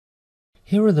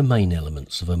Here are the main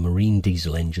elements of a marine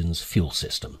diesel engine's fuel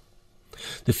system.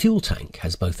 The fuel tank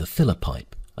has both a filler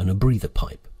pipe and a breather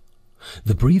pipe.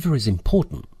 The breather is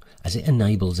important as it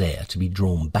enables air to be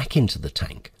drawn back into the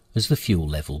tank as the fuel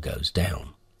level goes down.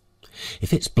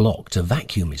 If it's blocked, a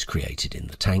vacuum is created in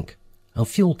the tank and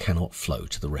fuel cannot flow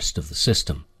to the rest of the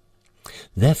system.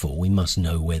 Therefore, we must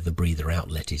know where the breather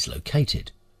outlet is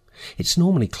located. It's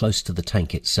normally close to the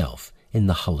tank itself in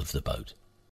the hull of the boat.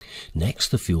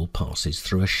 Next, the fuel passes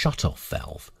through a shut-off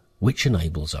valve, which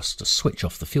enables us to switch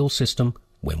off the fuel system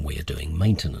when we are doing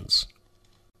maintenance.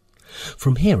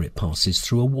 From here it passes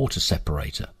through a water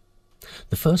separator,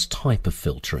 the first type of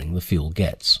filtering the fuel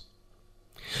gets.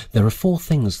 There are 4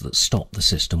 things that stop the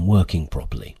system working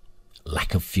properly: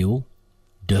 lack of fuel,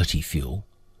 dirty fuel,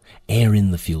 air in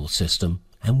the fuel system,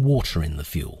 and water in the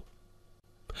fuel.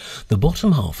 The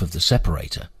bottom half of the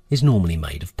separator is normally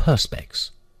made of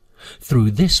perspex.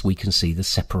 Through this we can see the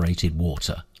separated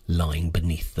water lying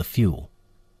beneath the fuel.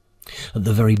 At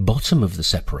the very bottom of the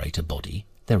separator body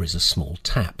there is a small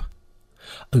tap.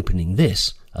 Opening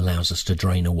this allows us to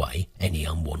drain away any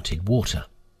unwanted water.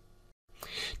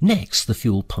 Next, the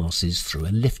fuel passes through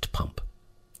a lift pump.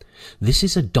 This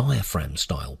is a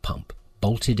diaphragm-style pump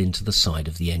bolted into the side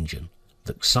of the engine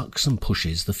that sucks and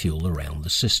pushes the fuel around the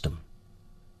system.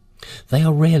 They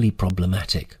are rarely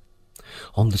problematic.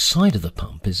 On the side of the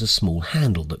pump is a small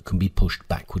handle that can be pushed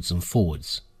backwards and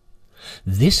forwards.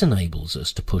 This enables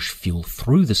us to push fuel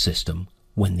through the system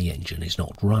when the engine is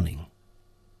not running.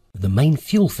 The main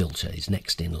fuel filter is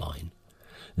next in line.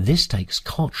 This takes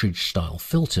cartridge-style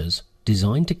filters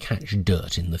designed to catch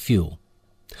dirt in the fuel.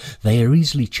 They are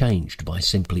easily changed by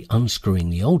simply unscrewing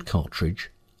the old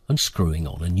cartridge and screwing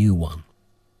on a new one.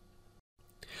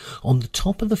 On the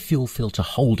top of the fuel filter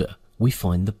holder we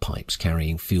find the pipes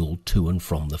carrying fuel to and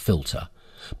from the filter,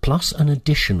 plus an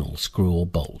additional screw or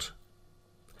bolt.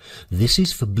 This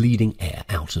is for bleeding air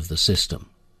out of the system.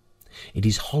 It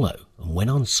is hollow and when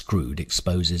unscrewed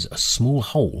exposes a small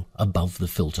hole above the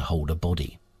filter holder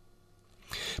body.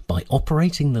 By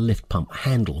operating the lift pump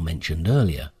handle mentioned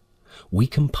earlier, we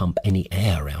can pump any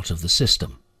air out of the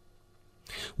system.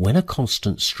 When a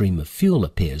constant stream of fuel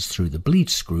appears through the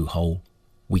bleed screw hole,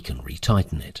 we can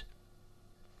retighten it.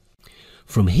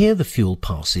 From here the fuel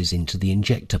passes into the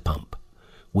injector pump,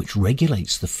 which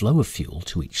regulates the flow of fuel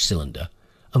to each cylinder,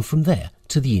 and from there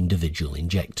to the individual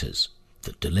injectors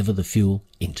that deliver the fuel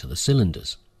into the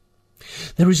cylinders.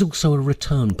 There is also a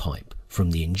return pipe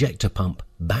from the injector pump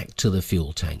back to the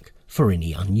fuel tank for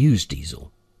any unused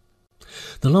diesel.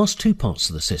 The last 2 parts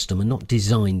of the system are not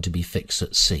designed to be fixed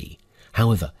at sea.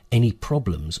 However, any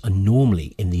problems are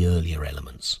normally in the earlier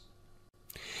elements.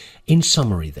 In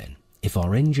summary then, if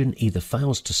our engine either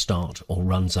fails to start or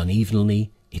runs unevenly,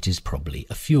 it is probably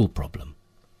a fuel problem.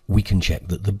 We can check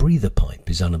that the breather pipe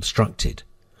is unobstructed.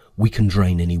 We can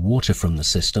drain any water from the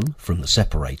system from the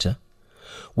separator.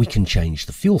 We can change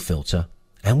the fuel filter,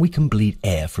 and we can bleed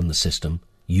air from the system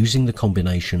using the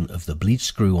combination of the bleed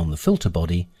screw on the filter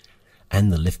body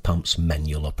and the lift pump's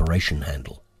manual operation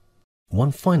handle.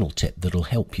 One final tip that'll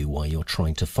help you while you're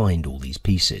trying to find all these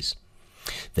pieces.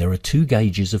 There are 2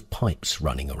 gauges of pipes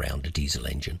running around a diesel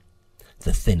engine.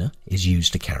 The thinner is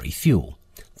used to carry fuel.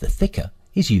 The thicker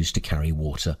is used to carry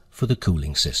water for the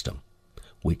cooling system,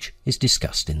 which is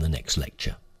discussed in the next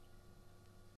lecture.